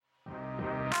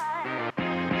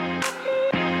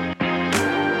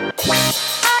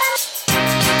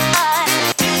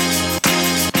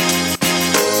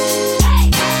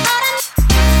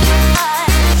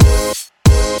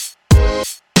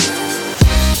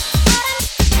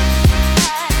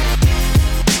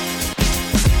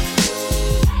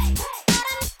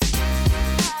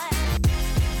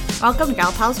Welcome to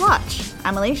Gal Pals Watch.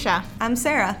 I'm Alicia. I'm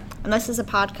Sarah. And this is a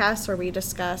podcast where we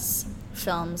discuss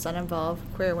films that involve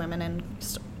queer women and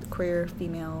queer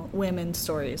female women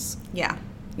stories. Yeah.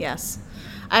 Yes.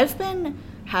 I've been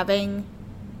having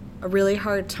a really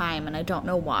hard time, and I don't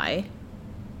know why,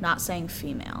 not saying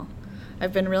female.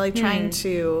 I've been really trying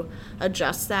to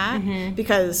adjust that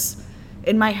because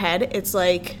in my head it's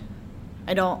like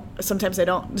sometimes I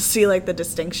don't see like the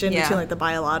distinction between like the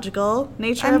biological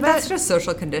nature of it. That's just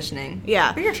social conditioning.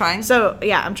 Yeah. But you're trying. So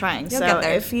yeah, I'm trying. You'll get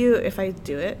there. If I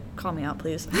do it, call me out,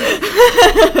 please.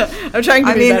 I'm trying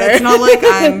to be better. It's not like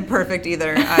I'm perfect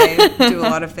either. I do a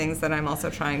lot of things that I'm also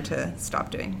trying to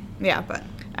stop doing. Yeah. But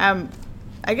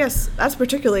I guess that's a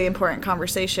particularly important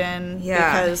conversation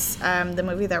because the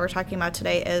movie that we're talking about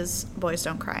today is Boys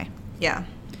Don't Cry. Yeah.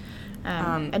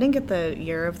 I didn't get the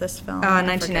year of this film.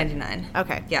 1999.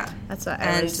 Okay. Yeah. That's what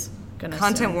I was going to say.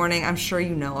 Content warning, I'm sure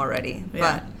you know already.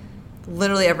 Yeah. But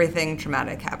literally everything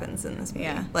traumatic happens in this movie.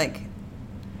 Yeah. Like,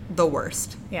 the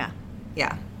worst. Yeah.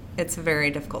 Yeah. It's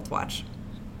very difficult to watch.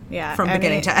 Yeah. From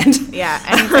beginning to end. Yeah.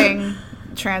 Anything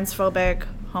transphobic,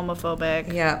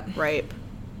 homophobic, yeah, rape,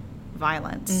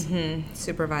 violence.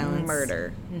 Super violence.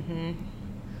 Murder.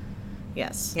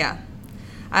 Yes. Yeah.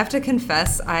 I have to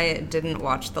confess, I didn't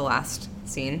watch the last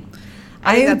scene.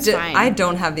 I think that's fine. I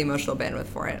don't have the emotional bandwidth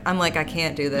for it. I'm like, I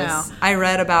can't do this. No. I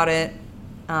read about it,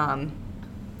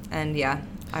 and yeah,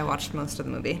 I watched most of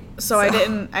the movie. So I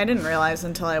didn't realize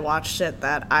until I watched it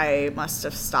that I must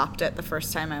have stopped it the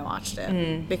first time I watched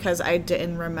it because I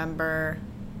didn't remember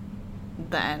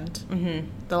the end.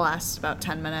 The last about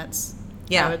 10 minutes.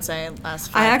 Yeah, I would say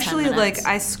last 5-10 minutes.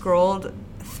 I scrolled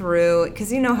through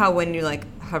because you know how when you like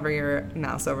hover your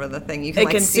mouse over the thing, you can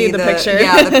like see the picture.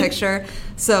 Yeah, the picture.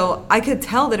 So I could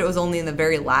tell that it was only in the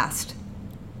very last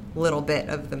little bit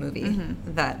of the movie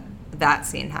that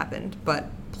scene happened, but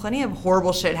plenty of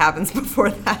horrible shit happens before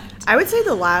that. I would say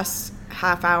the last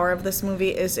half hour of this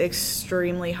movie is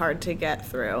extremely hard to get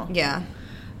through. Yeah.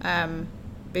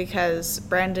 Because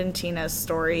Brandon Teena's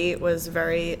story was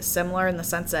very similar in the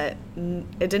sense that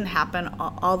it didn't happen,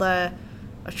 all the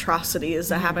atrocities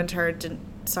that happened to her didn't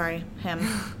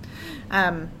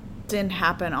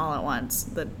happen all at once.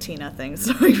 The Tina thing.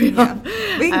 So we can cut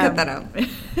that out.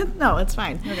 No, it's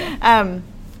fine. Okay.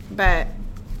 But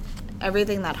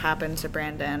everything that happened to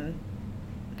Brandon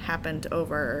happened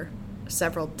over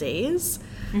several days,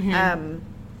 and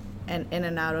in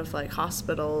and out of like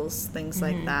hospitals, things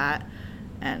like that.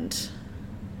 And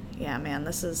yeah, man,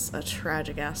 this is a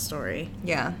tragic ass story.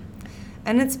 Yeah,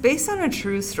 and it's based on a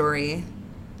true story.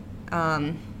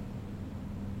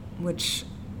 Which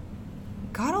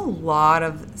got a lot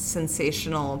of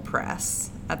sensational press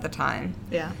at the time.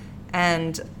 Yeah.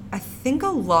 And I think a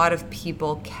lot of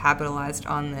people capitalized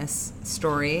on this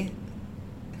story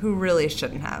who really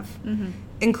shouldn't have,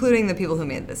 including the people who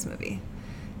made this movie.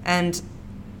 And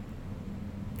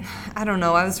I don't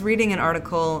know, I was reading an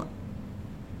article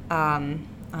on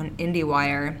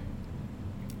IndieWire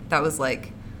that was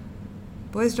like,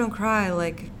 Boys Don't Cry,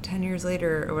 like 10 years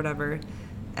later or whatever.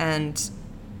 And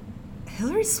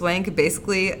Hilary Swank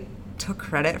basically took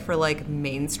credit for like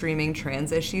mainstreaming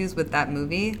trans issues with that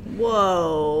movie.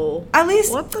 Whoa. At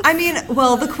least,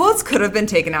 the quotes could have been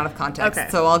taken out of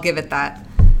context, so I'll give it that.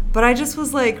 But I just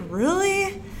was like,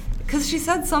 really? Because she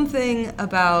said something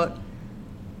about,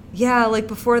 like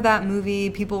before that movie,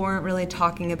 people weren't really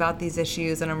talking about these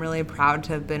issues, and I'm really proud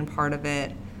to have been part of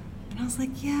it. And I was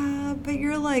like, yeah, but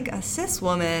you're like a cis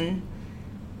woman,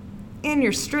 and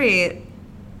you're straight.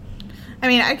 I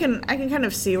mean, I can kind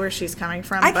of see where she's coming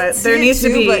from, but there needs to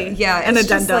be an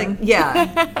addendum.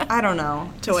 Like, I don't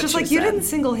know. To it's just like you didn't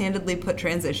single-handedly put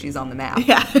trans issues on the map.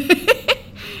 Yeah.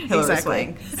 Hilary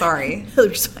Swank. Sorry.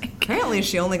 Hilary Swank. Apparently,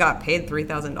 she only got paid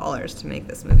 $3,000 to make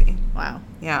this movie. Wow.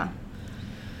 Yeah.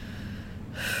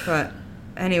 But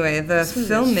anyway, the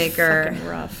filmmaker. Fucking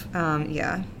rough.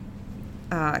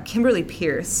 Kimberly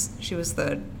Pierce. She was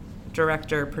the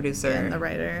director, producer, and the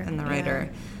writer. Yeah.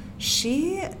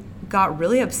 She got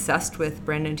really obsessed with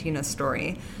Brandon Teena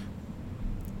Story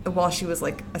while she was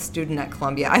like a student at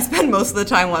Columbia. I spent most of the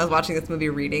time while I was watching this movie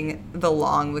reading the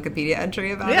long Wikipedia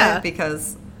entry about it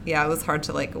because it was hard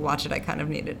to like watch it. I kind of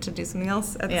needed to do something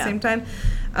else at the same time.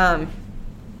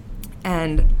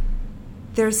 And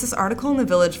there's this article in the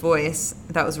Village Voice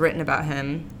that was written about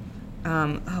him.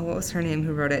 What was her name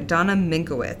who wrote it? Donna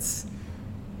Minkowitz.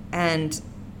 And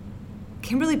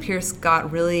Kimberly Pierce got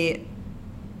really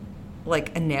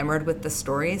like enamored with the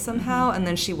story somehow, and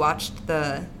then she watched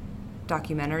the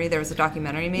documentary. There was a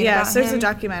documentary made about him. Yes, there's a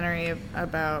documentary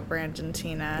about Brandon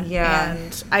Teena. Yeah.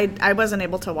 And I wasn't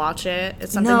able to watch it.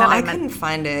 It's something that I couldn't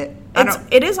find it.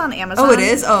 It is on Amazon. Oh, it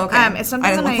is? Oh, okay. It's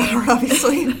something that I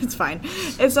obviously. It's fine.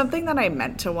 It's something that I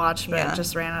meant to watch, but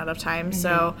just ran out of time.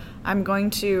 So I'm going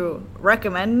to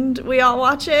recommend we all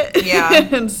watch it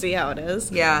and see how it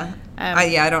is. Yeah.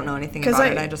 I don't know anything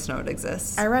about it. I just know it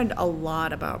exists. I read a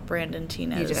lot about Brandon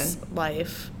Teena's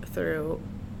life through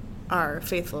our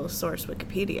faithful source,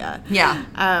 Wikipedia. Yeah.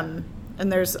 And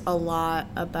there's a lot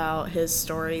about his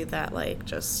story that, like,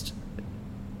 just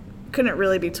couldn't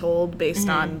really be told based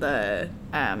on the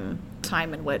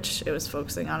time in which it was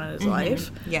focusing on in his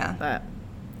life. Yeah. But,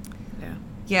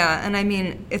 yeah, and I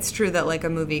mean, it's true that, like, a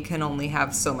movie can only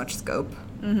have so much scope.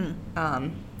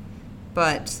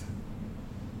 But,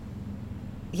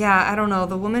 yeah, I don't know.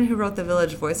 The woman who wrote the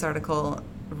Village Voice article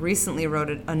recently wrote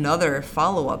another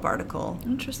follow-up article.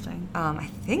 Interesting. I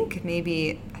think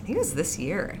it was this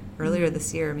year, earlier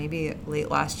this year, maybe late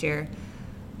last year,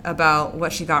 about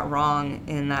what she got wrong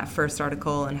in that first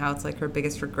article and how it's, like, her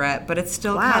biggest regret. But it's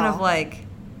still kind of, like,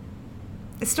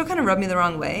 it still kind of rubbed me the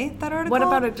wrong way, that article. What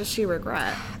about it does she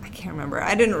regret? I can't remember.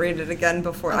 I didn't read it again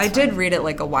before. I did read it,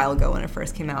 like, a while ago when it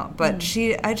first came out. But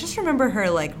I just remember her,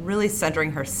 like, really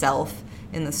centering herself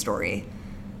in the story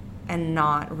and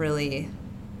not really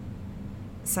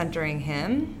centering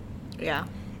him. Yeah.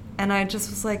 And I just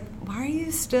was like, why are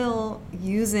you still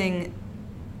using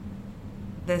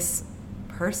this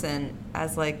person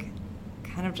as, like,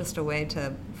 kind of just a way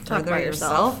to further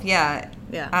yourself? Yeah.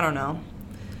 I don't know.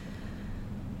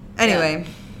 Anyway.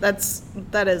 Yeah.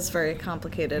 That is very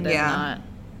complicated and not...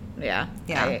 Yeah.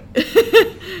 Yeah. I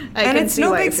and it's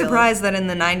no big surprise that in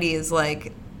the 90s,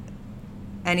 like,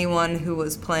 anyone who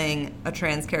was playing a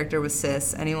trans character was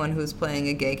cis. Anyone who was playing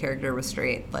a gay character was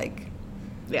straight. Like,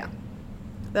 yeah,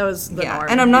 that was the norm.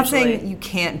 And I'm not saying you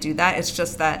can't do that. It's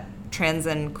just that trans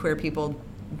and queer people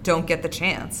don't get the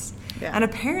chance. Yeah. And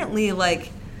apparently, like,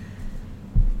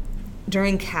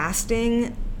 during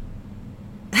casting,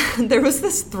 there was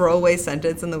this throwaway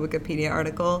sentence in the Wikipedia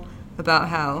article about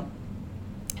how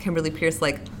Kimberly Pierce,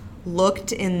 like,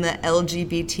 looked in the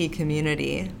LGBT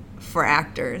community for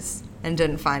actors and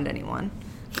didn't find anyone.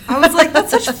 I was like,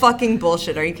 that's such fucking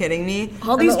bullshit. Are you kidding me?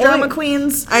 All these drama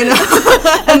queens. I know.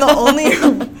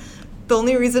 And the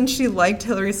only reason she liked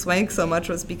Hilary Swank so much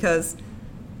was because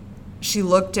she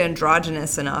looked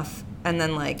androgynous enough. And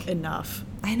then, like... Enough.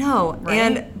 I know. Right?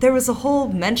 And there was a whole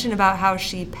mention about how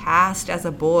she passed as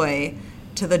a boy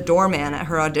to the doorman at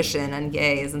her audition, and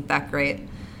yay, isn't that great?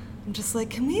 I'm just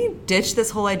like, can we ditch this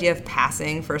whole idea of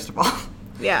passing, first of all?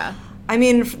 Yeah. I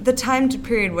mean, the time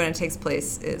period when it takes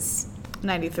place is...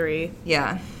 93.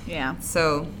 Yeah. Yeah.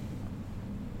 So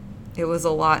it was a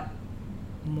lot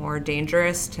more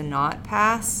dangerous to not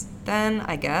pass then,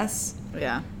 I guess.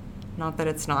 Yeah. Not that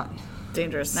it's not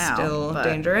dangerous now. Still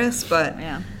dangerous, but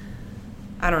yeah.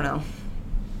 I don't know.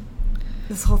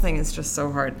 This whole thing is just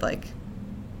so hard. Like,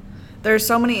 there's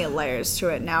so many layers to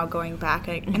it now going back,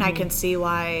 and I can see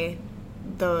why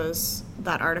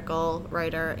that article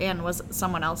writer, and was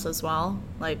someone else as well,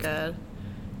 like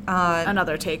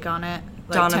another take on it,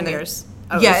 like Donna 10 years.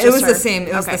 Oh, yeah, it was the same.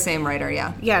 It was the same writer.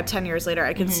 Yeah. Yeah, 10 years later,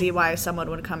 I can see why someone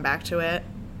would come back to it.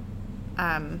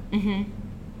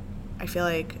 I feel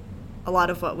like a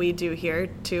lot of what we do here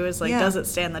too is like, does it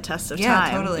stand the test of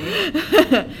time? Yeah,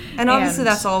 totally. And obviously,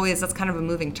 that's kind of a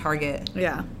moving target.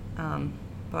 Yeah.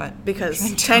 But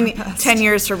because 10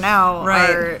 years from now,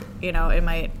 right.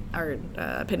 our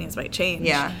opinions might change.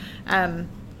 Yeah.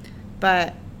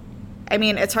 But I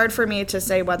mean, it's hard for me to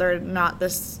say whether or not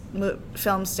this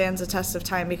film stands the test of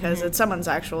time because it's someone's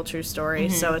actual true story.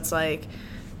 So it's like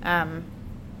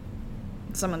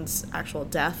someone's actual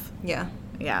death. Yeah.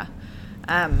 Yeah.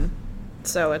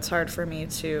 So it's hard for me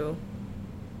to,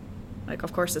 like,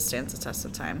 of course it stands the test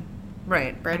of time.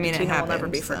 Right. Brandon Teena will never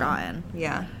be forgotten.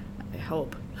 Yeah. I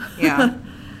hope. Yeah.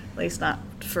 At least not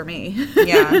for me.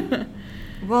 Yeah.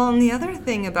 Well, and the other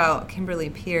thing about Kimberly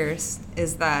Pierce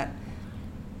is that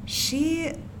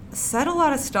she said a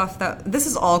lot of stuff that... This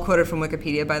is all quoted from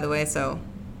Wikipedia, by the way, so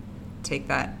take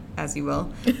that as you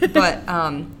will. But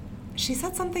she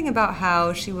said something about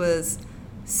how she was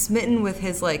smitten with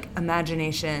his, like,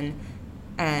 imagination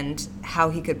and how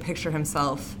he could picture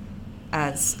himself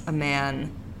as a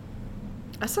man.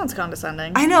 That sounds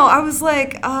condescending. I know. I was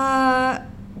like,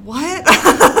 what?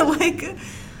 Like,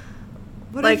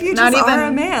 what if you just are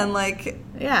a man? Like,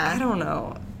 yeah. I don't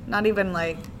know. Not even,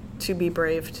 like, to be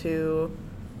brave to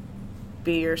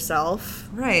be yourself.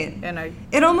 Right.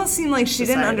 It almost seemed like she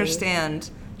didn't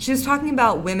understand. She was talking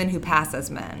about women who pass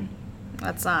as men.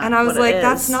 That's not. And I was what like, it is.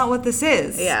 that's not what this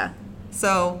is. Yeah.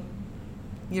 So,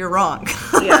 you're wrong.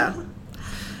 Yeah.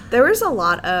 There was a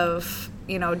lot of,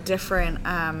 different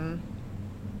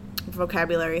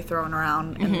vocabulary thrown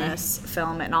around in this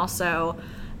film, and also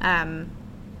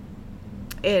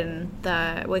in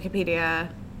the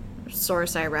Wikipedia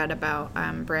source I read about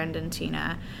Brandon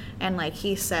Teena, and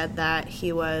he said that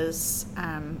he was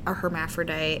a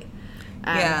hermaphrodite,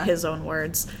 his own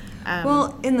words.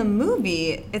 Well, in the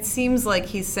movie, it seems like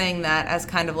he's saying that as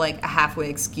kind of a halfway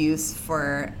excuse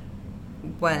for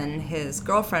when his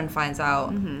girlfriend finds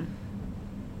out.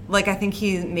 I think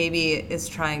he maybe is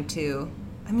trying to,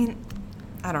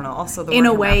 I don't know, also the word in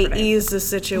a way hermaphrodite. ease the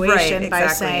situation Right, by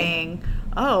exactly. saying,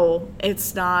 oh,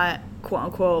 it's not quote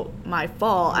unquote my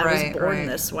fault, I was born right.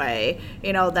 this way,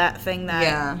 that thing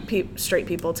that straight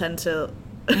people tend to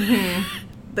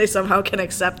they somehow can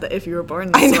accept that if you were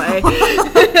born this way.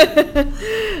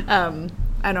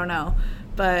 I don't know,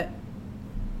 but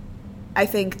I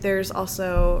think there's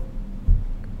also,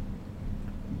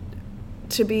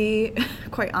 to be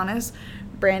quite honest,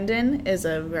 Brandon is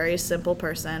a very simple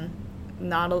person.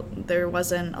 There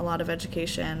wasn't a lot of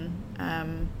education.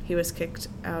 He was kicked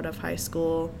out of high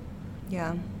school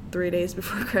 3 days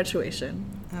before graduation.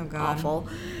 Oh, God. Awful.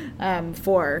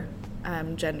 For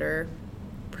gender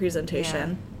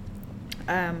presentation.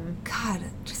 God,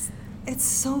 it's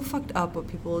so fucked up what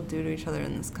people do to each other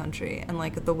in this country, and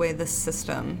the way this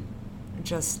system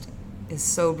just is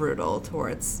so brutal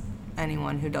towards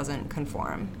anyone who doesn't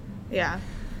conform. Yeah.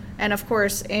 And of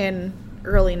course, in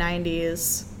early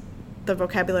 90s, the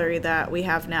vocabulary that we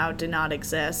have now did not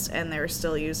exist, and they were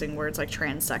still using words like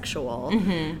transsexual.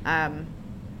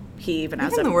 He even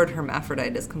has the word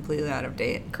hermaphrodite is completely out of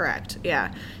date. Correct,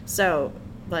 yeah. So,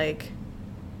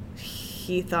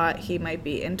 he thought he might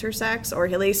be intersex, or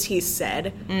at least he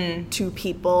said to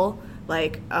people,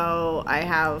 oh, I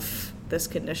have this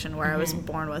condition where I was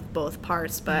born with both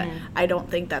parts, but I don't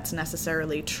think that's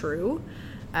necessarily true.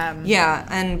 But there's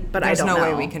I don't no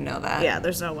way we can know that. Yeah,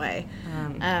 there's no way.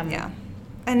 And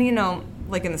in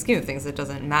the scheme of things, it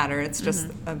doesn't matter. It's just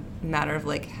a matter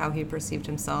of how he perceived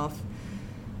himself,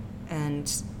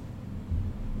 and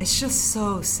it's just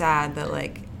so sad that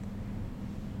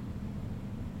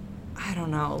I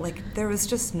don't know, there was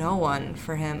just no one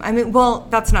for him.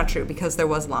 That's not true, because there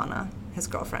was Lana, his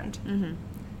girlfriend,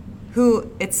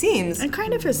 who it seems and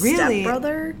kind of his really,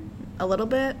 stepbrother. A little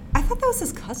bit. I thought that was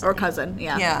his cousin. Or cousin,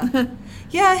 yeah.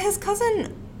 Yeah, his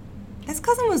cousin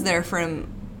was there for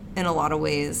him in a lot of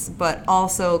ways, but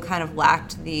also kind of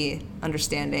lacked the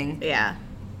understanding. Yeah.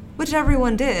 Which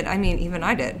everyone did. Even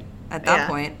I did at that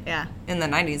point. Yeah. In the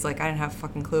 90s, I didn't have a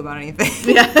fucking clue about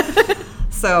anything. Yeah.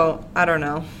 So, I don't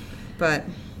know. But,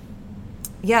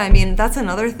 yeah, that's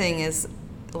another thing is,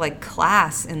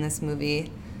 class in this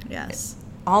movie. Yes.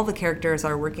 All the characters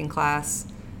are working class,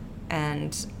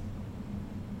 and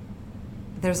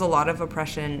there's a lot of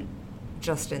oppression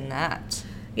just in that.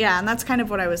 Yeah, and that's kind of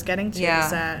what I was getting to, Yeah.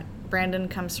 is that Brandon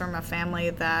comes from a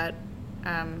family that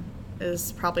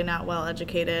is probably not well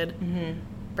educated.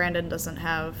 Brandon doesn't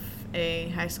have a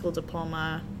high school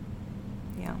diploma.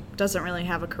 Yeah. Doesn't really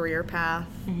have a career path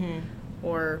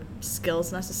or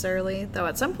skills necessarily, though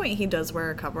at some point he does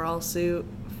wear a coverall suit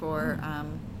for,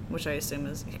 which I assume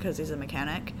is because he's a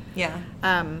mechanic. Yeah.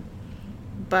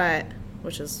 But,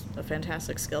 which is a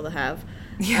fantastic skill to have.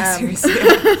 Yeah, seriously.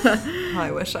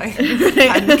 I wish I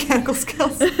had mechanical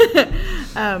skills.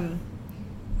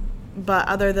 But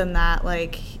other than that,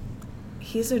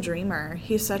 he's a dreamer.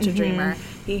 He's such a dreamer.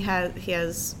 He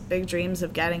has big dreams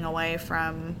of getting away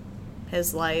from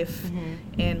his life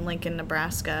in Lincoln,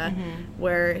 Nebraska,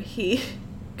 where he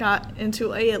got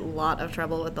into a lot of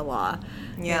trouble with the law.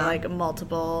 Yeah.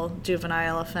 Multiple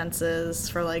juvenile offenses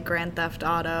for grand theft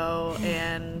auto,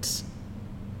 and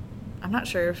I'm not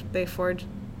sure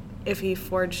if he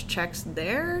forged checks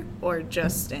there or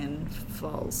just in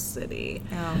Falls City.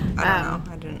 Oh, I don't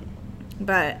know. I didn't.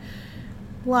 But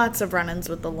lots of run-ins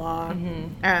with the law,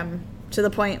 to the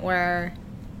point where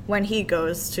when he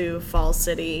goes to Falls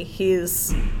City,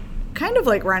 he's kind of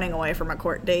running away from a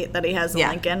court date that he has in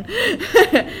Lincoln.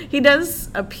 He does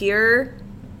appear,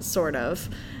 sort of,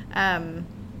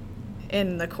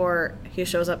 in the court. He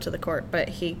shows up to the court, but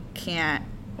he can't.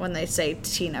 When they say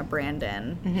Teena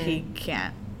Brandon, he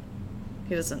can't.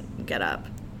 He doesn't get up.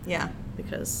 Yeah.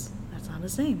 Because that's not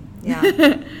his name.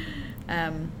 Yeah.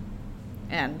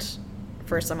 And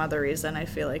for some other reason, I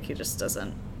feel like he just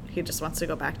doesn't. He just wants to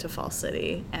go back to Falls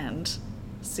City and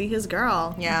see his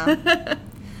girl. Yeah.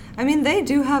 They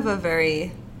do have a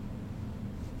very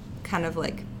kind of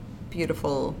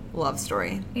beautiful love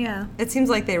story. Yeah. It seems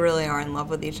like they really are in love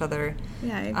with each other.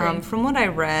 Yeah, I agree. From what I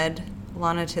read,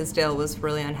 Lana Tisdale was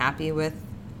really unhappy with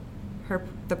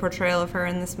the portrayal of her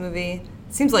in this movie.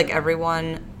 It seems like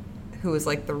everyone who was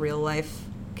like the real life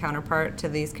counterpart to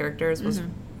these characters was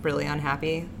really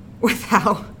unhappy with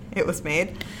how it was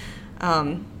made.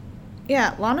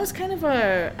 Yeah, Lana's kind of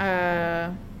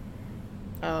a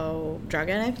drug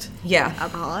addict. Yeah.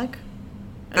 Alcoholic.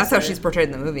 That's how she's portrayed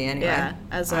in the movie anyway. Yeah.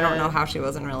 I don't know how she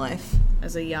was in real life.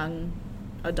 As a young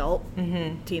adult,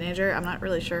 teenager. I'm not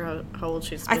really sure how old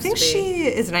she's supposed to be. I think she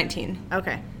is 19.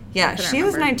 Okay. Yeah, she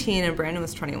was 19 and Brandon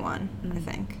was 21, I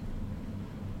think.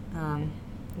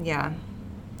 Yeah.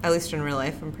 At least in real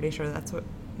life, I'm pretty sure that's what...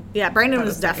 Yeah, Brandon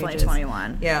was definitely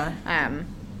 21. Yeah.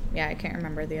 Yeah, I can't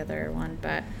remember the other one,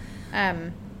 but...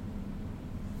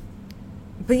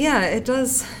 But yeah, it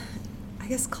does... I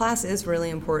guess class is really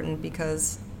important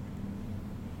because...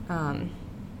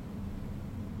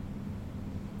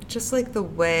 just like the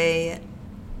way...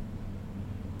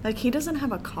 Like, he doesn't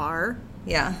have a car.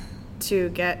 Yeah. To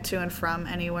get to and from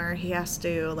anywhere. He has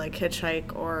to, like,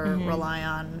 hitchhike or rely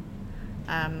on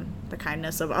the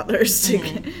kindness of others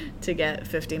to get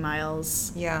 50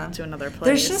 miles to another place.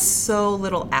 There's just so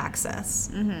little access.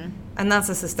 And that's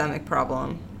a systemic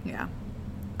problem. Yeah.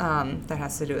 That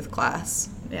has to do with class.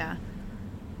 Yeah.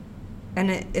 And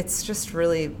it's just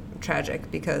really tragic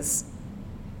because...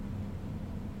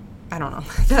 I don't know.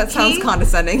 That sounds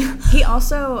condescending. He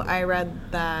also, I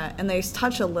read that, and they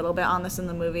touch a little bit on this in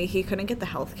the movie, he couldn't get the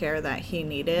health care that he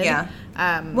needed. Yeah.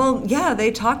 Well, yeah,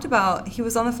 they talked about, he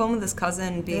was on the phone with his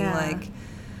cousin being like,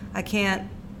 I can't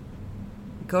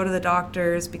go to the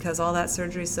doctors because all that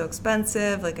surgery is so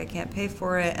expensive, like I can't pay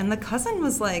for it. And the cousin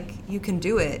was like, you can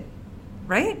do it,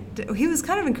 right? He was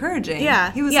kind of encouraging.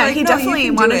 Yeah. He was like, he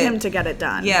definitely wanted him to get it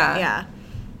done. Yeah.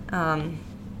 Yeah.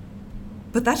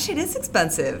 But that shit is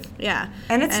expensive. Yeah.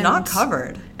 And it's not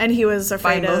covered. And he was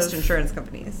afraid by most insurance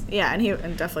companies. Yeah,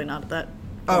 and definitely not at that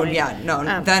point. Oh, yeah. No,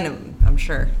 then I'm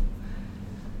sure.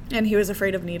 And he was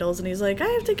afraid of needles, and he's like, I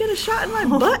have to get a shot in my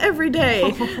butt every day. I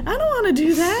don't want to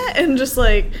do that. And just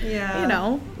like,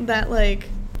 that like,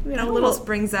 that little almost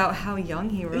brings out how young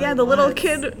he really was. Yeah, the little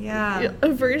kid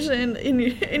aversion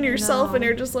in yourself, and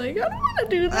you're just like, I don't want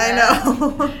to do that. I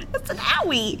know. It's an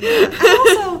owie. And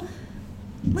also...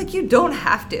 Like, you don't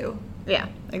have to. Yeah,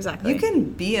 exactly. You can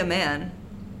be a man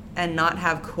and not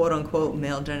have quote-unquote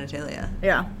male genitalia.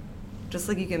 Yeah. Just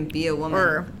like you can be a woman.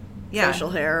 Or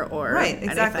facial hair or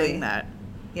anything that...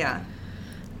 Yeah.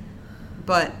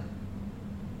 But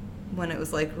when it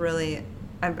was, like, really...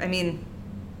 I mean...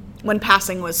 When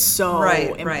passing was so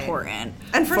important. Right.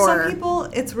 And for some people,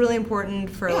 it's really important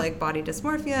for, like, body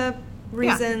dysmorphia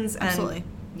reasons. Yeah, absolutely.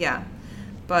 Yeah.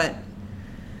 But...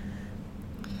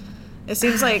 It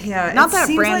seems like not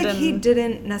that Brandon. Like he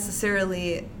didn't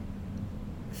necessarily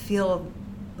feel.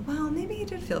 Well, maybe he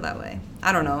did feel that way.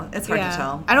 I don't know. It's hard to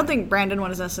tell. I don't think Brandon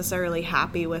was necessarily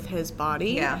happy with his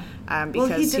body. Yeah.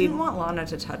 Because he didn't want Lana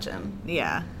to touch him.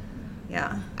 Yeah.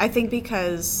 Yeah. I think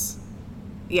because,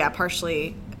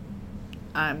 partially,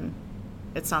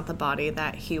 it's not the body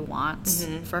that he wants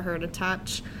for her to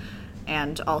touch,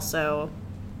 and also,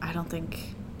 I don't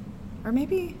think, or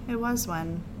maybe it was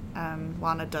when.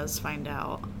 Lana does find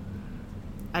out.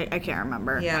 I can't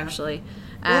remember, actually.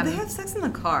 Well, they have sex in the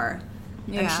car.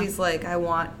 Yeah. And she's like, I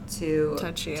want to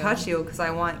touch you because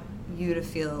I want you to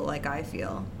feel like I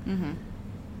feel. Mm-hmm.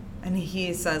 And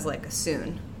he says, like,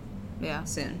 soon. Yeah.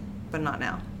 Soon. But not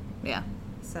now. Yeah.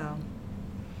 So.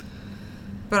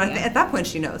 But at that point,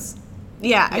 she knows.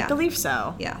 Yeah, I believe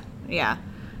so. Yeah. Yeah.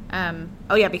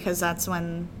 Because that's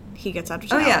when... he gets out of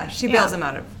jail. Oh, yeah. She bails him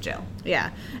out of jail.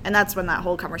 Yeah. And that's when that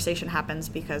whole conversation happens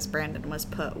because Brandon was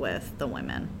put with the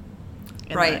women.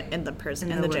 In the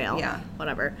prison, in the jail. Yeah.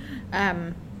 Whatever.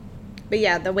 But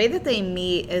yeah, the way that they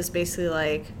meet is basically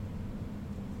like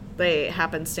they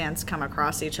happenstance come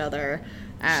across each other.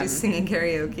 She's singing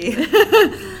karaoke.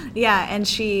 Yeah. And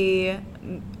she,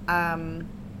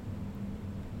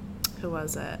 who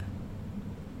was it?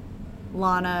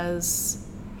 Lana's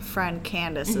friend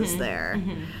Candace is there.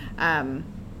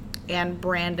 And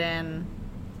Brandon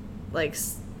like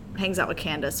hangs out with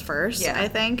Candace first, I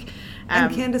think.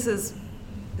 And Candace is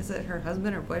it her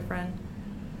husband or boyfriend?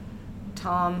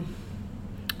 Tom.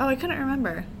 Oh, I couldn't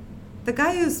remember. The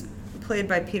guy who's played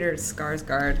by Peter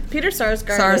Sarsgaard. Peter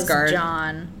Sarsgaard is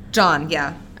John. John,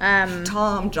 yeah.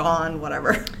 Tom, John,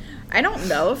 whatever. I don't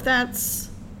know if that's...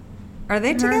 Are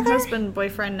they together? Her husband,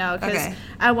 boyfriend, no. Because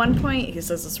at one point, he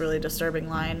says this really disturbing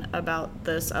line about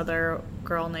this other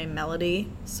girl named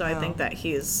Melody. So I think that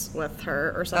he's with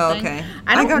her or something. Oh, okay.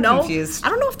 I got confused. I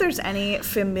don't know if there's any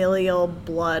familial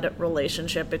blood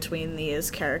relationship between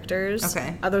these characters.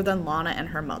 Okay. Other than Lana and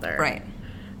her mother. Right.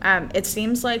 It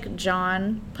seems like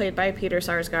John, played by Peter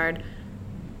Sarsgaard,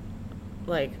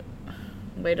 like,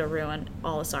 way to ruin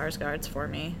all the Sarsgaards for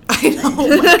me. I know,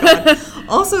 oh my God.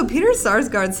 Also, Peter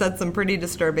Sarsgaard said some pretty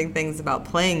disturbing things about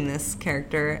playing this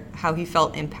character, how he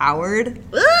felt empowered.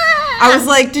 I was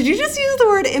like, did you just use the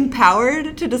word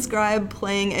empowered to describe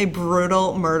playing a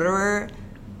brutal murderer,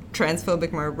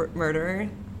 transphobic murderer?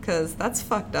 Because that's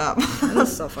fucked up.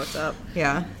 That's so fucked up.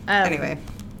 Yeah. Anyway.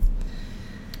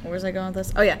 Where was I going with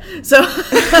this? Oh, yeah. So,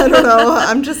 I don't know.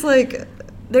 I'm just like...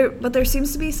 There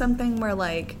seems to be something where,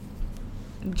 like,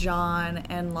 John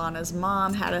and Lana's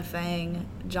mom had a thing.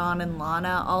 John and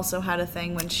Lana also had a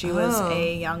thing when she was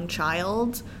a young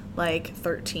child, like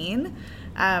 13.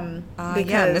 Yeah, I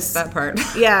missed that part.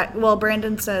 Yeah, well,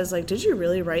 Brandon says, like, did you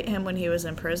really write him when he was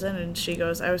in prison? And she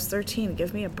goes, I was 13,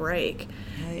 give me a break.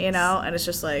 Yikes. You know? And it's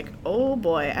just like, oh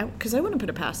boy, because I wouldn't put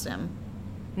it past him.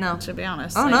 No. To be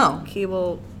honest. Oh, like, no. He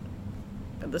will,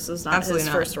 this is not Absolutely his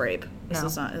not. first rape. This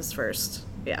is not his first,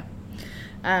 yeah.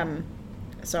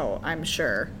 So I'm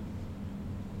sure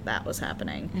that was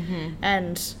happening. Mm-hmm.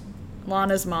 And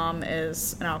Lana's mom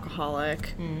is an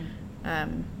alcoholic.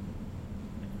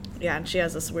 Yeah, and she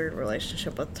has this weird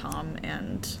relationship with Tom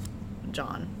and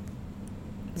John.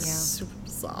 Yeah. Super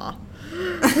bizarre.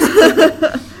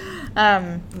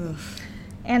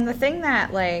 And the thing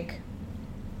that, like,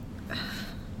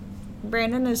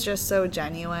 Brandon is just so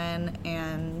genuine,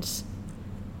 and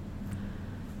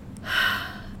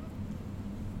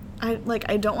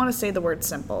I don't want to say the word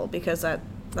simple because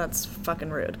that's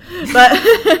fucking rude.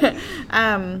 But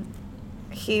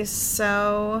he's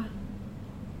so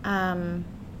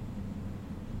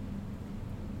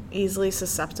easily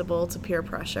susceptible to peer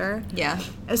pressure. Yeah.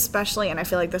 Especially, and I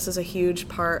feel like this is a huge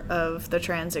part of the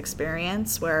trans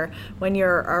experience, where when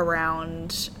you're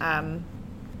around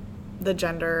the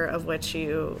gender of which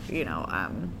you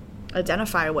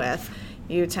identify with,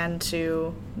 you tend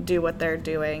to do what they're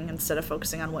doing instead of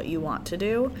focusing on what you want to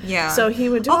do. Yeah. So he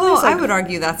would do all these, like, I would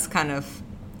argue that's kind of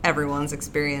everyone's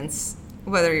experience,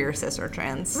 whether you're cis or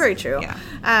trans. Very true.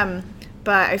 Yeah.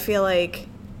 But I feel like,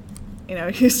 you know,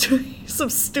 he's doing some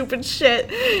stupid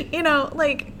shit, you know,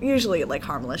 like, usually, like,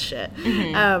 harmless shit.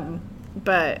 Mm-hmm.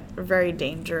 But very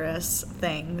dangerous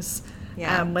things.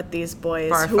 Yeah. With these boys.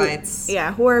 Bar fights.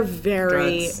 Yeah, who are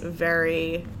very, drugs.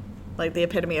 Very, like, the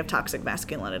epitome of toxic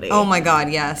masculinity. Oh my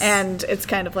God, yes. And it's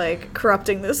kind of like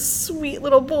corrupting this sweet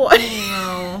little boy.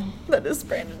 No. That is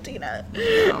Brandon Teena.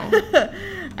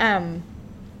 No.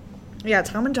 Yeah,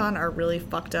 Tom and John are really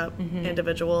fucked up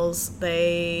individuals.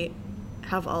 They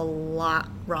have a lot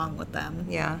wrong with them.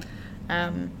 Yeah.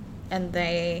 And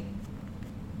they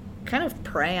kind of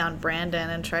prey on Brandon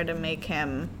and try to make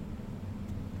him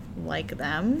like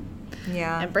them.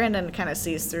 Yeah. And Brandon kind of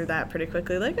sees through that pretty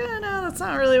quickly, like, oh, no, that's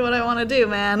not really what I want to do,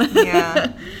 man.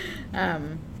 Yeah.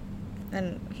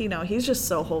 And, you know, he's just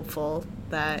so hopeful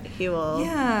that he will...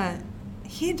 Yeah.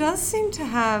 He does seem to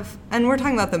have... And we're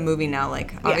talking about the movie now,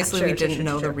 like, obviously we didn't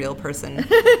know the real person.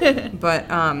 But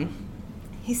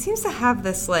he seems to have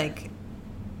this, like,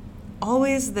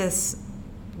 always this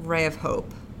ray of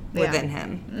hope within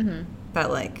him. Mm-hmm. That,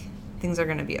 like, things are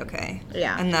going to be okay.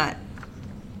 Yeah. And that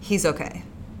he's okay.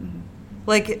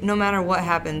 Like, no matter what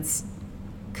happens,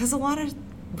 because a lot of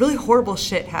really horrible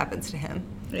shit happens to him.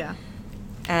 Yeah.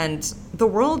 And the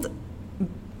world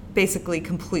basically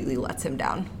completely lets him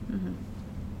down.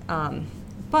 Mm-hmm.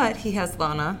 But he has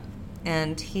Lana,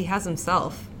 and he has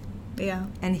himself. Yeah.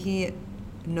 And he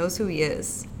knows who he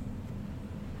is.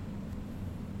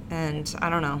 And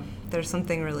I don't know. There's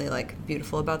something really, like,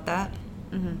 beautiful about that.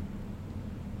 Mm-hmm.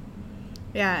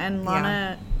 Yeah, and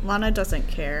Lana doesn't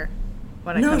care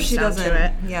when it comes down to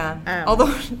it. Yeah.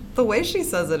 Although the way she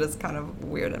says it is kind of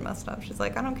weird and messed up. She's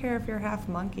like, I don't care if you're half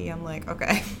monkey. I'm like,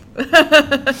 okay.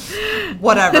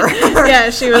 Whatever. Yeah,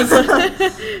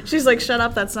 she's like, shut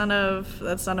up, that's none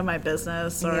of my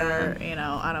business, or you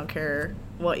know, I don't care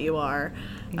what you are.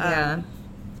 Yeah.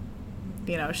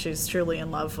 You know, she's truly in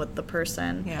love with the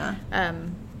person. Yeah.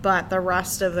 But the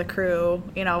rest of the crew,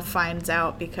 you know, finds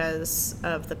out because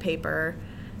of the paper,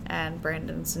 and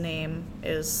Brandon's name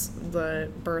is the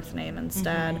birth name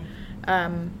instead.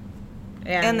 Mm-hmm.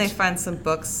 And they find some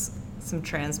books, some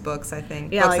trans books, I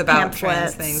think. Yeah, books like about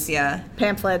trans things, yeah.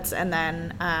 Pamphlets, and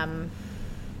then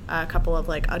a couple of,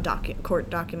 like, a court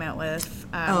document with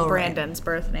Brandon's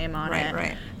birth name on it.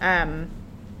 Right.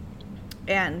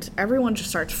 And everyone just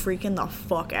starts freaking the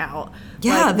fuck out.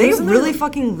 Yeah, like, they really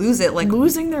fucking lose it. Like,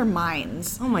 losing their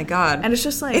minds. Oh my God. And it's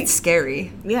just like... It's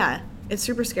scary. Yeah, it's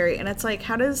super scary. And it's like,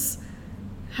 how do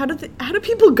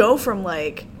people go from,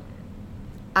 like,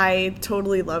 I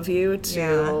totally love you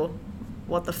to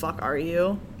what the fuck are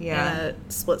you? Yeah. In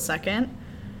a split second.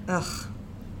 Ugh.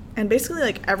 And basically,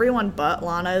 like, everyone but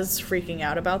Lana is freaking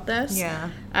out about this. Yeah.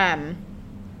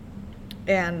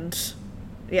 And,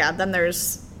 yeah, then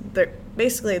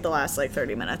basically the last, like,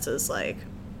 30 minutes is, like,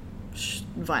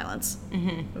 violence.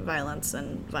 Mm-hmm. Violence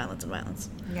and violence and violence.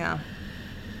 Yeah.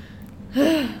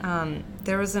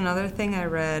 There was another thing I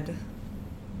read.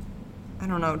 I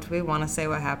don't know. Do we want to say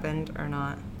what happened or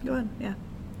not? Go ahead. Yeah.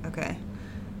 Okay.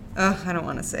 Ugh, I don't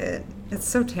want to say it. It's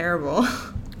so terrible.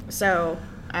 So,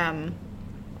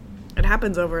 it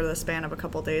happens over the span of a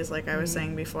couple days, like I was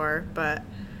saying before, but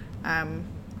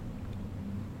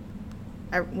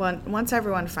once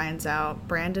everyone finds out,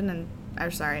 John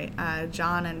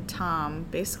and Tom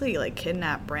basically, like,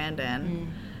 kidnap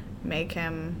Brandon, make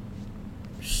him,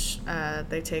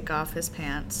 they take off his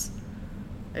pants,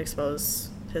 expose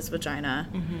his vagina,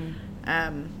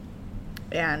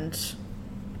 and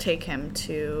take him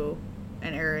to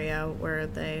an area where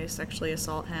they sexually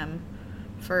assault him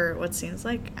for what seems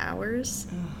like hours.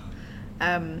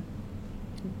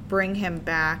 Bring him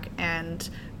back, and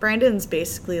Brandon's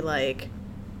basically, like,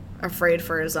 afraid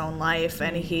for his own life,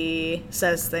 and he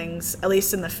says things, at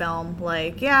least in the film,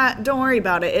 like, yeah, don't worry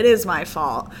about it, it is my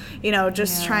fault, you know,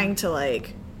 just trying to,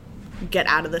 like, get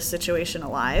out of this situation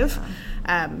alive.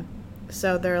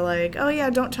 So they're like, oh yeah,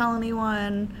 don't tell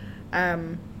anyone,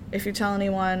 if you tell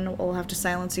anyone, we'll have to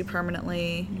silence you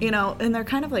permanently, you know, and they're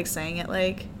kind of, like, saying it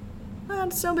like, well,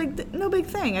 it's no big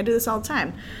thing, I do this all the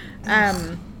time.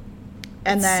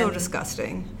 And then so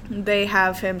disgusting. They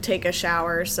have him take a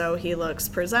shower so he looks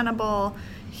presentable.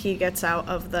 He gets out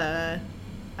of the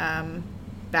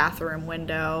bathroom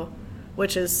window,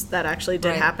 that actually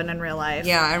did happen in real life.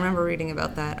 Yeah, I remember reading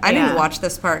about that. I didn't watch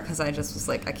this part because I just was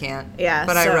like, I can't. Yeah,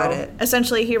 but I read it.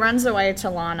 Essentially, he runs away to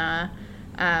Lana.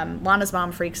 Lana's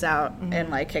mom freaks out and,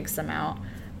 like, kicks him out.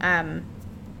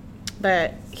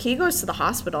 But he goes to the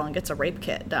hospital and gets a rape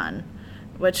kit done,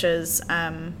 which is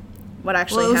what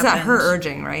actually happened. Well, it was at her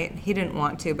urging, right? He didn't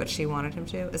want to, but she wanted him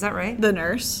to. Is that right? The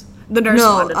nurse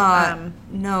wanted...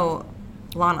 No,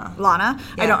 Lana. Lana?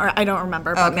 Yeah. I don't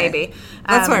remember, but maybe.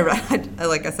 That's why I read.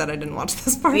 Like I said, I didn't watch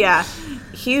this part. Yeah.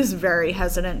 He's very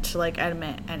hesitant to, like,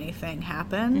 admit anything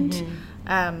happened.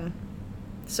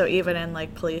 So even in,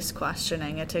 like, police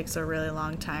questioning, it takes a really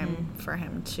long time for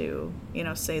him to, you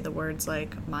know, say the words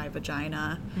like, my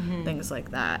vagina, things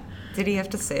like that. Did he have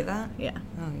to say that? Yeah.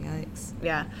 Oh, yikes.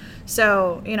 Yeah.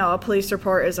 So, you know, a police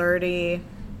report is already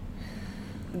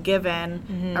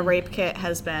given. A rape kit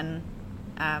has been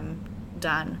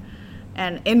done.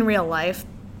 And in real life,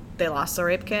 they lost the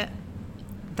rape kit.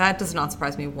 That does not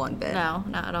surprise me one bit. No,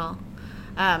 not at all.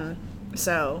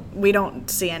 So we don't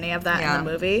see any of that in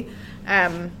the movie.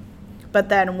 But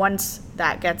then once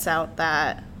that gets out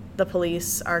that the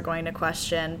police are going to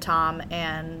question Tom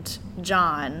and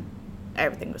John,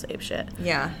 everything was apeshit.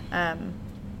 Yeah.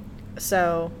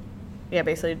 So, yeah,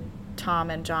 basically Tom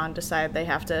and John decide they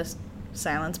have to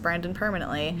silence Brandon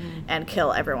permanently and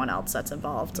kill everyone else that's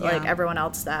involved, like everyone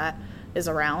else that is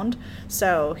around.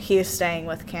 So he's staying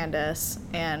with Candace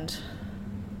and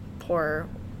poor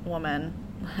woman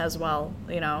as well,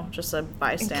 you know, just a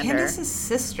bystander. And Candace's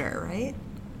sister, right?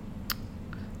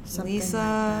 Something Lisa, like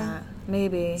that.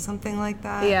 Maybe. Something like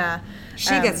that. Yeah. She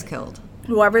gets killed.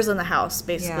 Whoever's in the house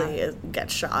basically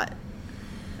gets shot,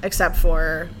 except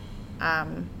for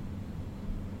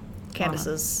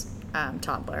Candace's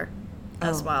toddler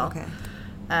as well. Okay.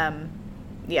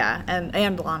 Yeah,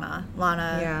 and Lana.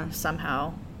 Lana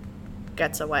somehow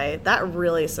gets away. That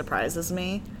really surprises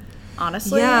me,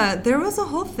 honestly. Yeah, there was a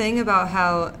whole thing about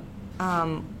how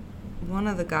one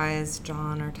of the guys,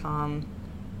 John or Tom,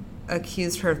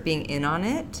 accused her of being in on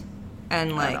it.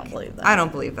 And, like, I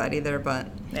don't believe that either, but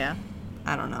yeah,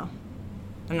 I don't know.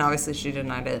 And obviously she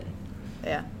denied it.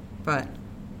 Yeah. But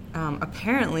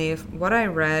apparently, what I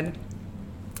read,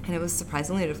 and it was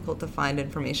surprisingly difficult to find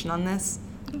information on this.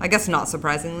 I guess not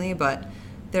surprisingly, but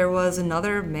there was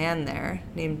another man there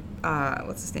named,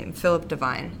 what's his name? Phillip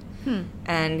DeVine.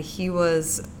 And he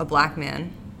was a black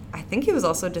man. I think he was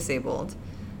also disabled,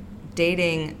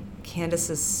 dating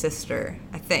Candace's sister,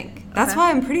 I think. That's why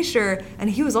I'm pretty sure, and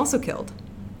he was also killed.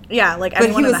 Yeah, like but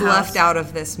everyone he was in the house. left out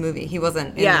of this movie. He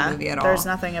wasn't in the movie at all. There's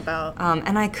nothing about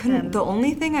and I couldn't, him. The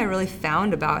only thing I really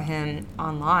found about him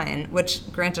online, which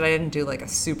granted I didn't do like a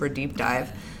super deep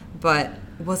dive, but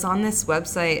was on this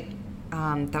website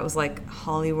that was like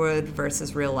Hollywood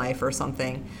versus real life or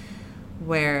something,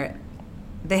 where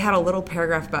they had a little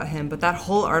paragraph about him, but that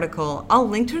whole article, I'll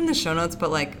link to it in the show notes,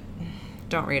 but like,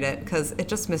 don't read it, because it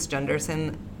just misgenders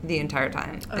him the entire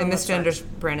time. It misgenders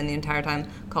Brandon the entire time,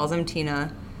 calls him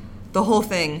Tina. The whole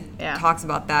thing talks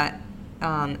about that.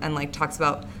 and, like, talks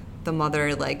about the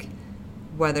mother, like,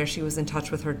 whether she was in touch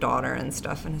with her daughter and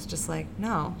stuff. And it's just like,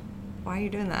 no. Why are you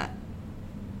doing that?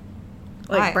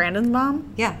 Like Why? Brandon's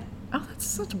mom? Yeah. Oh, that's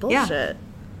such bullshit. Yeah.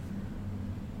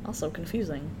 Also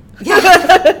confusing.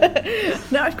 Yeah.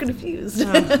 Now I'm confused.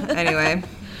 Anyway.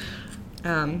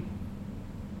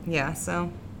 Yeah,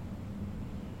 so.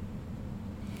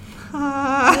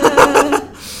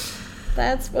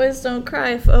 That's Boys Don't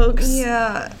Cry, folks.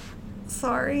 Yeah.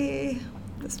 Sorry.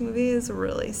 This movie is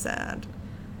really sad.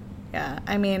 Yeah,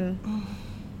 I mean,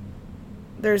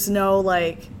 there's no,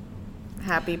 like,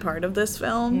 happy part of this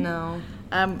film. No.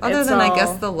 Other than, I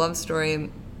guess, the love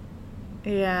story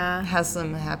yeah, has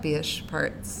some happy-ish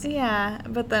parts. Yeah,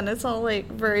 but then it's all, like,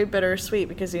 very bittersweet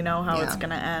because you know how Yeah. it's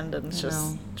going to end, and it's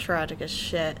just tragic as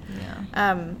shit.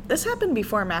 Yeah. This happened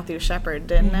before Matthew Shepard,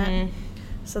 didn't it?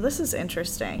 So this is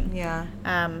interesting. Yeah.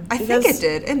 I think it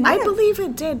did. I believe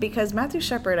it did because Matthew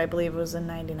Shepard, I believe, was in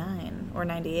 99 or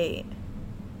 98.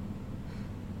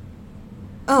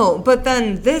 Oh, but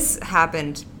then this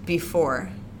happened before.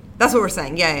 That's what we're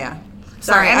saying. Yeah.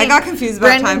 Sorry, I I mean, got confused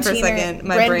about time for a second.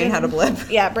 My brain had a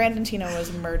blip. Yeah, Brandon Teena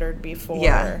was murdered before.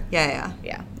 Yeah, Yeah,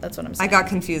 that's what I'm saying. I got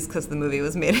confused because the movie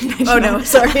was made in 1999. Oh, no,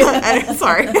 sorry.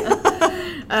 Sorry.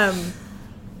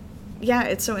 Yeah,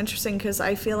 it's so interesting because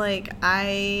I feel like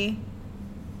I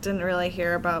didn't really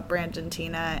hear about Brandon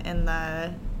Teena in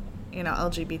the,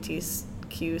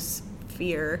 LGBTQ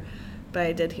sphere, but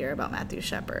I did hear about Matthew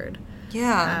Shepard.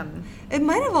 Yeah. It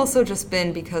might have also just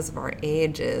been because of our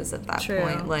ages at that True.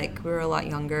 point. Like, we were a lot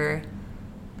younger.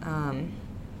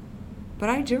 But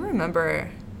I do remember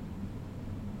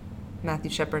Matthew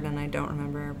Shepard, and I don't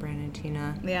remember Brandon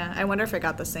Teena. Yeah, I wonder if it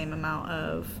got the same amount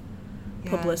of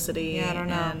publicity I don't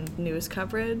know. and news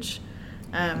coverage.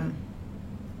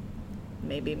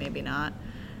 Maybe, maybe not.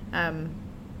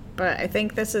 But I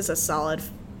think this is a solid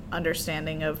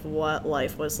understanding of what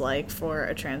life was like for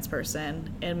a trans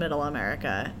person in Middle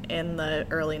America in the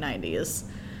early 90s.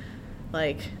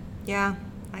 Like, yeah,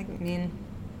 I mean,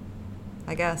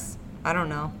 I guess. I don't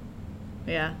know.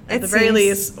 Yeah, at the very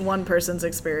least, one person's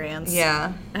experience.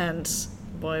 Yeah. And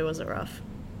boy, was it rough.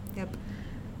 Yep.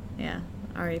 Yeah,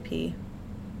 R.I.P.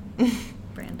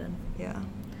 Brandon. Yeah.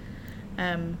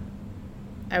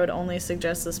 I would only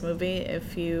suggest this movie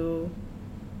if you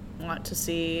want to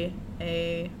see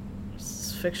a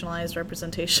fictionalized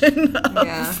representation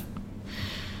of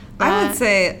I would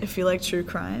say if you like true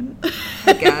crime.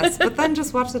 I guess, but then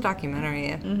just watch the documentary.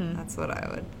 Mm-hmm. That's what I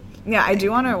would. Yeah, I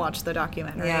do want to watch the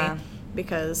documentary. Yeah.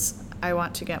 Because I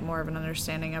want to get more of an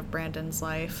understanding of Brandon's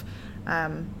life,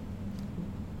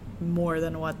 more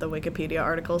than what the Wikipedia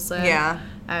article said. Yeah.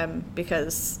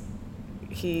 Because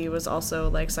he was also,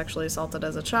 like, sexually assaulted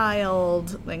as a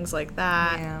child, things like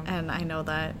that. Yeah. And I know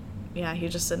that, he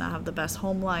just did not have the best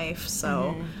home life.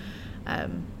 So,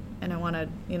 and I want to,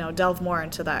 delve more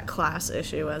into that class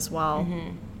issue as well,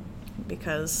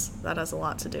 because that has a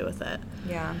lot to do with it.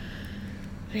 Yeah.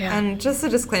 Yeah. And just a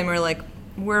disclaimer, like,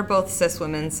 we're both cis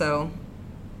women, so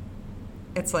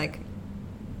it's like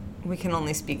we can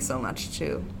only speak so much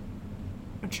to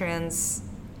a trans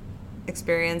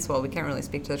experience. Well, we can't really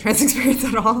speak to the trans experience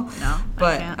at all. No,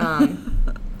 but I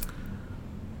can't.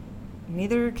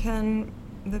 neither can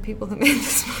the people that made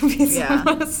this movie.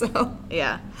 So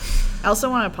yeah. I also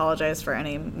want to apologize for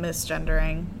any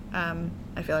misgendering.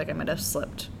 I feel like I might have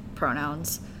slipped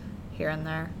pronouns here and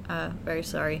there. Very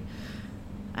sorry.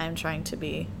 I'm trying to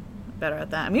be better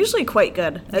at that. I'm usually quite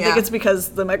good. I think it's because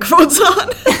the microphone's on.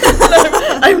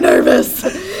 I'm nervous. I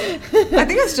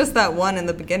think it's just that one in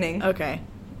the beginning. Okay.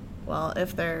 Well,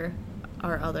 if there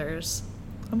are others,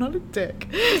 I'm not a dick.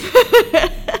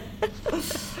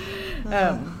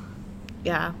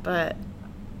 Yeah, but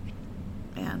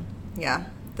man. Yeah,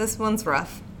 this one's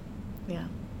rough. Yeah.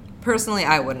 Personally,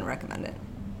 I wouldn't recommend it.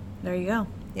 There you go.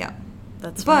 Yeah.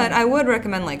 That's But fine. I would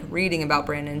recommend, like, reading about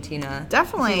Brandon Teena.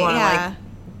 Definitely, if you wanna, yeah.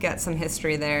 like, get some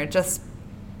history there. Just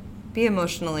be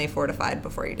emotionally fortified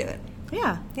before you do it.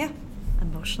 Yeah. Yeah.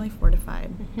 Emotionally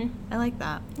fortified. Mm-hmm. I like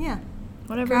that. Yeah.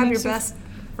 Whatever Grab makes your you best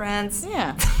friends.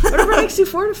 Yeah. Whatever makes you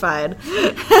fortified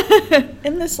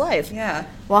in this life. Yeah.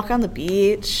 Walk on the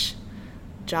beach,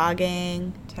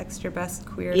 jogging, Text your best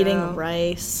queerdo. eating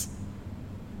rice.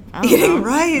 I don't Eating know.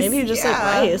 rice. Maybe you just like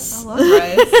rice. I love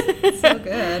rice. It's so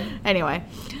good. Anyway.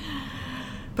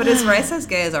 But is rice as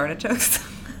gay as artichokes?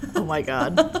 Oh my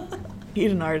god.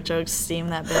 Eat an artichoke, steam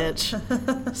that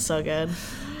bitch. So good.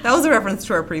 That was a reference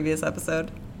to our previous episode.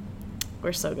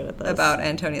 We're so good at this. About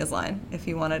Antonia's line, if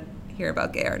you want to hear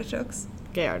about gay artichokes.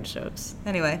 Gay artichokes.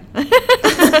 Anyway.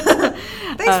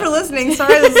 Thanks for listening.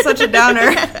 Sorry this is such a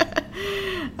downer.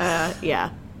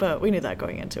 Yeah. but we knew that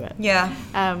going into it. Yeah.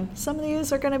 Some of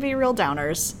these are going to be real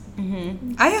downers.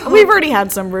 Mm-hmm. We've already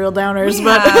had some real downers,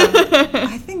 but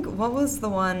I think, what was the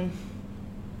one?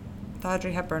 The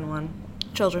Audrey Hepburn one.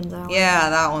 Children's Hour.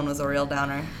 Yeah, that one was a real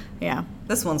downer. Yeah.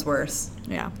 This one's worse.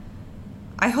 Yeah.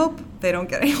 I hope they don't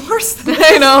get any worse than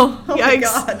this. I know. Oh Yikes. my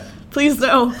God. Please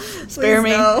no. Spare me.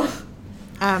 No.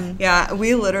 Yeah,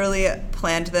 we literally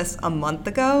planned this a month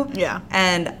ago. Yeah.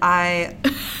 And I,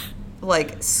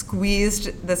 like,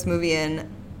 squeezed this movie in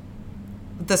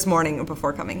this morning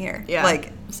before coming here. Yeah.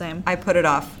 Like, same. I put it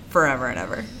off forever and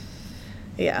ever.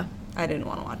 Yeah. I didn't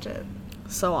want to watch it.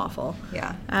 So awful.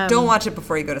 Yeah. Don't watch it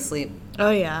before you go to sleep.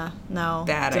 Oh, yeah. No.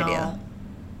 Bad don't. idea.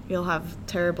 You'll have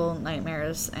terrible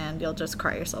nightmares and you'll just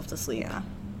cry yourself to sleep. Yeah.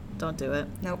 Don't do it.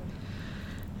 Nope.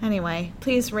 Anyway,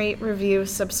 please rate, review,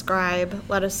 subscribe.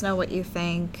 Let us know what you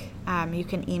think. You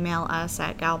can email us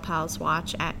at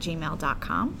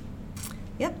galpalswatch@gmail.com.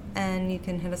 Yep. And you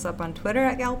can hit us up on Twitter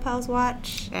at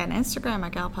galpalswatch. And Instagram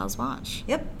at galpalswatch.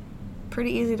 Yep.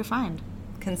 Pretty easy to find.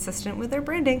 Consistent with their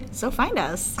branding. So find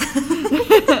us.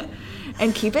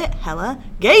 And keep it hella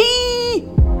gay!